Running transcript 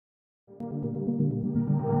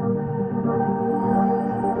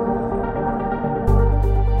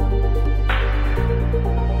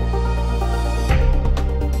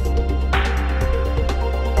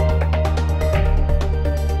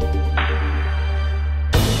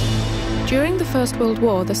During the First World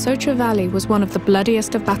War, the Soča Valley was one of the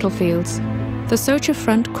bloodiest of battlefields. The Soča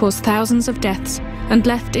front caused thousands of deaths and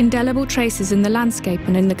left indelible traces in the landscape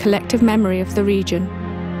and in the collective memory of the region.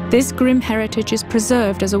 This grim heritage is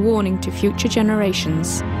preserved as a warning to future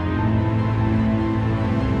generations.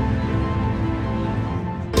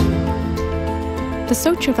 The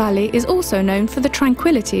Soča Valley is also known for the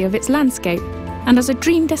tranquility of its landscape and as a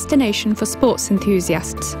dream destination for sports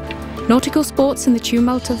enthusiasts. Nautical sports in the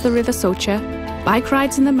tumult of the river Soča, bike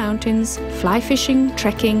rides in the mountains, fly fishing,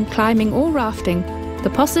 trekking, climbing or rafting, the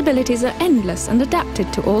possibilities are endless and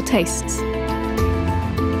adapted to all tastes.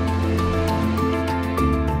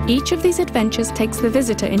 Each of these adventures takes the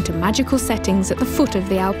visitor into magical settings at the foot of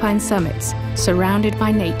the alpine summits, surrounded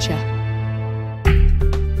by nature.